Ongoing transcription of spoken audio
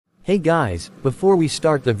Hey guys, before we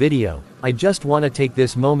start the video, I just wanna take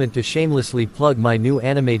this moment to shamelessly plug my new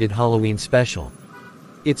animated Halloween special.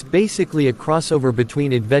 It's basically a crossover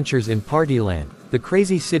between Adventures in Partyland, the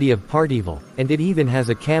crazy city of Partyville, and it even has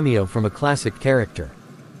a cameo from a classic character.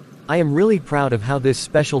 I am really proud of how this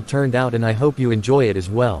special turned out and I hope you enjoy it as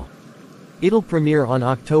well. It'll premiere on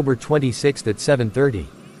October 26th at 7:30.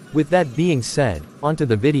 With that being said, onto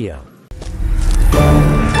the video.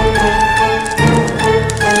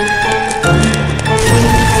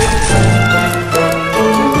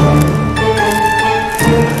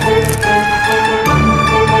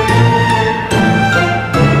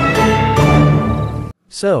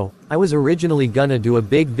 So, I was originally gonna do a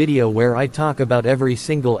big video where I talk about every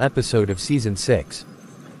single episode of Season 6.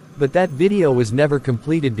 But that video was never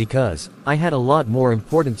completed because I had a lot more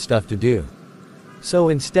important stuff to do. So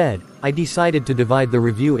instead, I decided to divide the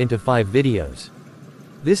review into 5 videos.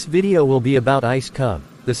 This video will be about Ice Cub,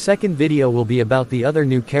 the second video will be about the other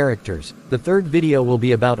new characters, the third video will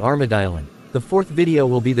be about Armadillo, the fourth video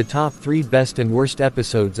will be the top 3 best and worst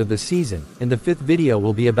episodes of the season, and the fifth video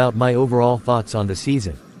will be about my overall thoughts on the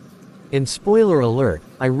season. And spoiler alert,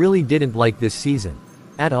 I really didn't like this season.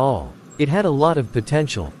 At all. It had a lot of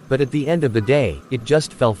potential, but at the end of the day, it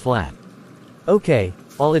just fell flat. Okay,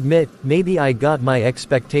 I'll admit, maybe I got my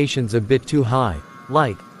expectations a bit too high,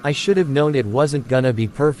 like, I should have known it wasn't gonna be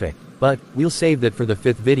perfect, but we'll save that for the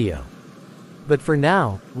 5th video. But for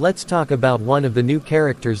now, let's talk about one of the new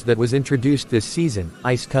characters that was introduced this season,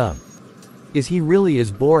 Ice Cub. Is he really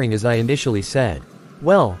as boring as I initially said?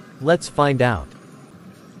 Well, let's find out.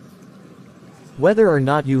 Whether or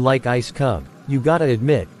not you like Ice Cub, you gotta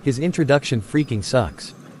admit, his introduction freaking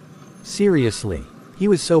sucks. Seriously. He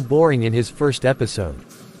was so boring in his first episode.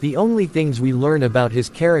 The only things we learn about his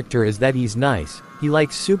character is that he's nice, he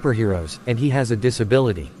likes superheroes, and he has a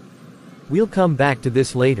disability. We'll come back to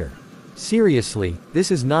this later. Seriously,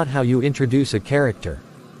 this is not how you introduce a character.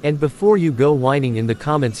 And before you go whining in the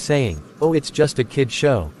comments saying, oh it's just a kid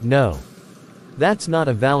show, no. That's not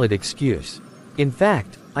a valid excuse. In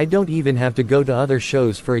fact, I don't even have to go to other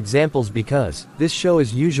shows for examples because this show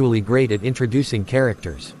is usually great at introducing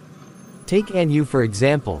characters. Take Anu for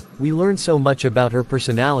example, we learn so much about her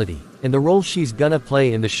personality, and the role she's gonna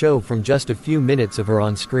play in the show from just a few minutes of her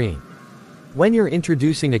on screen. When you're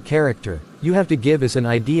introducing a character, you have to give us an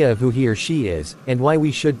idea of who he or she is, and why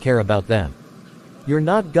we should care about them. You're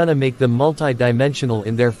not gonna make them multi-dimensional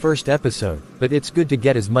in their first episode, but it's good to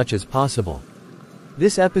get as much as possible.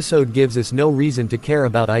 This episode gives us no reason to care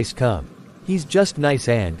about Ice Cub. He's just nice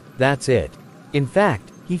and that's it. In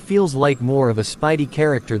fact, he feels like more of a Spidey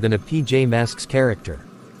character than a PJ Masks character.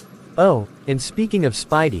 Oh, and speaking of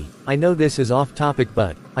Spidey, I know this is off topic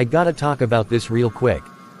but I gotta talk about this real quick.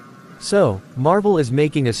 So, Marvel is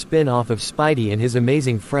making a spin-off of Spidey and his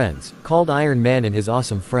amazing friends, called Iron Man and his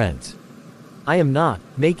awesome friends. I am not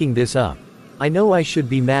making this up. I know I should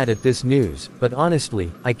be mad at this news, but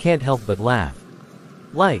honestly, I can't help but laugh.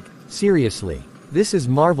 Like, seriously. This is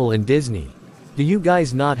Marvel and Disney. Do you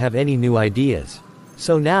guys not have any new ideas?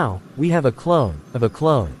 So now, we have a clone, of a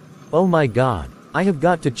clone. Oh my god. I have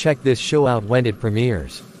got to check this show out when it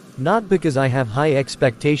premieres. Not because I have high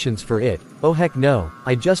expectations for it, oh heck no,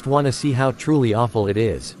 I just wanna see how truly awful it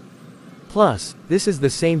is. Plus, this is the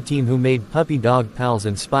same team who made Puppy Dog Pals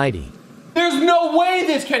and Spidey. There's no way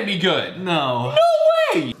this can be good! No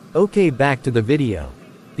way! Okay, back to the video.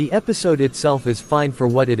 The episode itself is fine for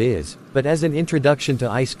what it is, but as an introduction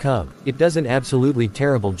to Ice Cub, it does an absolutely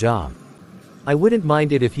terrible job. I wouldn't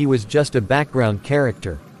mind it if he was just a background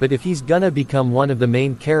character, but if he's gonna become one of the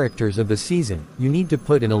main characters of the season, you need to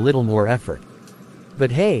put in a little more effort.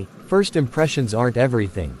 But hey, first impressions aren't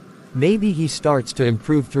everything. Maybe he starts to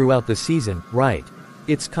improve throughout the season, right?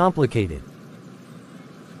 It's complicated.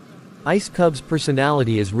 Ice Cub's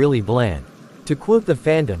personality is really bland. To quote the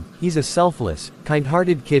fandom, he's a selfless,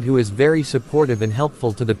 kind-hearted kid who is very supportive and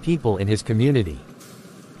helpful to the people in his community.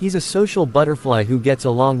 He's a social butterfly who gets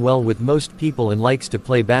along well with most people and likes to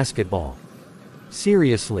play basketball.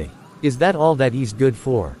 Seriously. Is that all that he's good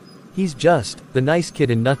for? He's just the nice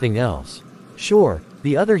kid and nothing else. Sure,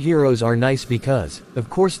 the other heroes are nice because, of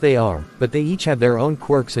course they are, but they each have their own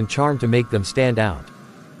quirks and charm to make them stand out.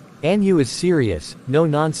 Anu is serious, no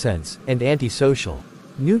nonsense, and antisocial.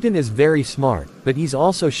 Newton is very smart, but he's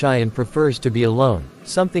also shy and prefers to be alone,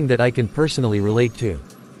 something that I can personally relate to.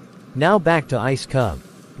 Now back to Ice Cub.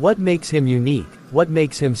 What makes him unique? What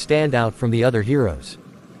makes him stand out from the other heroes?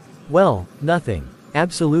 Well, nothing.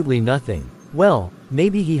 Absolutely nothing. Well,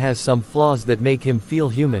 maybe he has some flaws that make him feel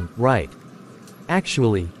human, right?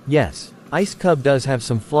 Actually, yes. Ice Cub does have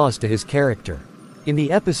some flaws to his character. In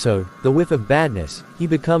the episode, The Whiff of Badness, he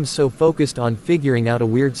becomes so focused on figuring out a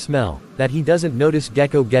weird smell, that he doesn't notice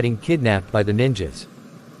Gecko getting kidnapped by the ninjas.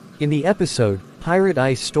 In the episode, Pirate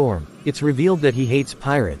Ice Storm, it's revealed that he hates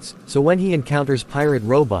pirates, so when he encounters Pirate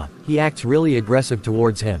Robot, he acts really aggressive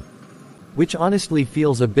towards him. Which honestly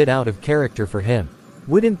feels a bit out of character for him.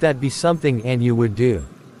 Wouldn't that be something Anu would do?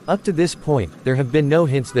 Up to this point, there have been no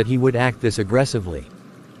hints that he would act this aggressively.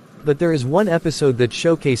 But there is one episode that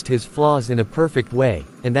showcased his flaws in a perfect way,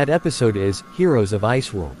 and that episode is Heroes of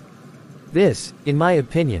Iceworld. This, in my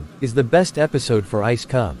opinion, is the best episode for Ice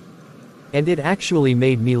Cub. And it actually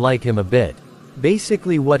made me like him a bit.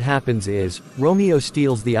 Basically what happens is, Romeo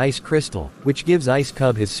steals the ice crystal, which gives Ice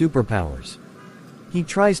Cub his superpowers. He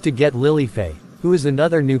tries to get Lilyfae, who is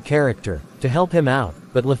another new character, to help him out,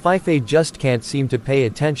 but Lilyfae just can't seem to pay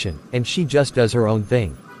attention, and she just does her own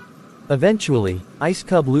thing. Eventually, Ice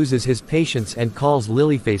Cub loses his patience and calls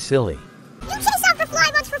Lilyfae silly. You chase after fly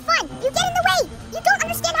bugs for fun! You get in the way! You don't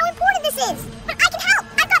understand how important this is! But I can help!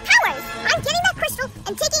 I've got powers! I'm getting that crystal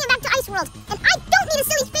and taking it back to Iceworld, and I don't need a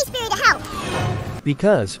silly space fairy to help!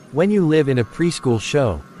 Because, when you live in a preschool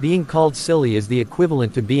show, being called silly is the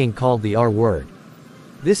equivalent to being called the R word.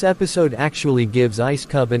 This episode actually gives Ice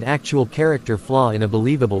Cub an actual character flaw in a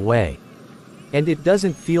believable way. And it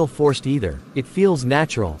doesn't feel forced either, it feels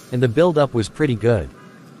natural, and the build-up was pretty good.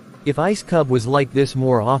 If Ice Cub was like this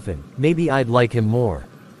more often, maybe I'd like him more.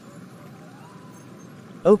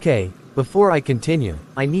 Okay, before I continue,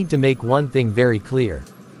 I need to make one thing very clear.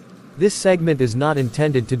 This segment is not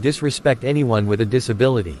intended to disrespect anyone with a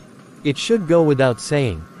disability. It should go without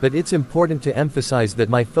saying, but it's important to emphasize that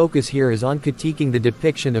my focus here is on critiquing the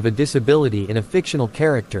depiction of a disability in a fictional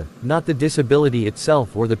character, not the disability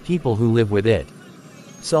itself or the people who live with it.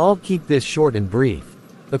 So I'll keep this short and brief.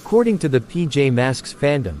 According to the PJ Masks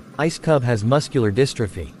fandom, Ice Cub has muscular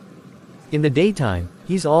dystrophy. In the daytime,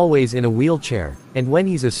 he's always in a wheelchair, and when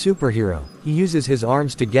he's a superhero, he uses his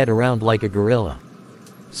arms to get around like a gorilla.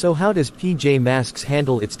 So how does PJ Masks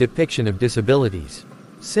handle its depiction of disabilities?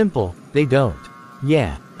 Simple, they don't.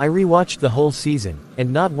 Yeah, I rewatched the whole season,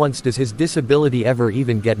 and not once does his disability ever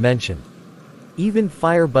even get mentioned. Even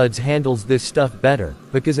Firebuds handles this stuff better,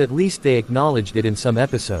 because at least they acknowledged it in some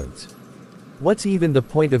episodes. What's even the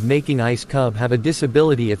point of making Ice Cub have a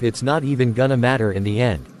disability if it's not even gonna matter in the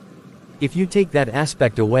end? If you take that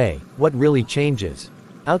aspect away, what really changes?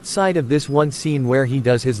 Outside of this one scene where he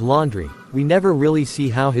does his laundry, we never really see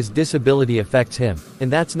how his disability affects him,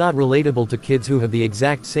 and that's not relatable to kids who have the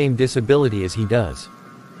exact same disability as he does.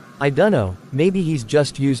 I dunno, maybe he's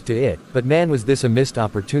just used to it, but man was this a missed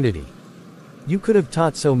opportunity. You could have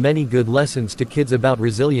taught so many good lessons to kids about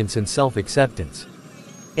resilience and self-acceptance.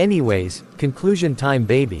 Anyways, conclusion time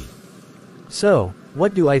baby. So,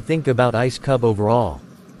 what do I think about Ice Cub overall?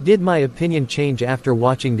 Did my opinion change after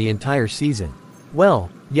watching the entire season? Well,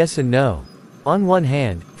 yes and no. On one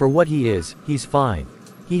hand, for what he is, he's fine.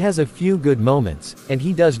 He has a few good moments, and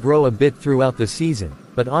he does grow a bit throughout the season,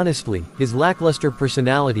 but honestly, his lackluster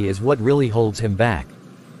personality is what really holds him back.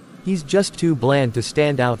 He's just too bland to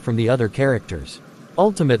stand out from the other characters.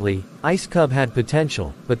 Ultimately, Ice Cub had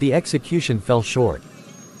potential, but the execution fell short.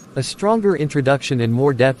 A stronger introduction and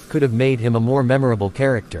more depth could have made him a more memorable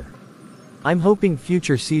character. I'm hoping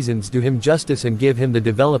future seasons do him justice and give him the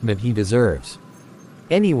development he deserves.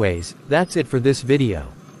 Anyways, that's it for this video.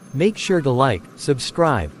 Make sure to like,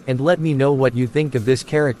 subscribe, and let me know what you think of this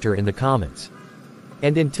character in the comments.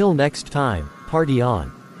 And until next time, party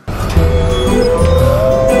on.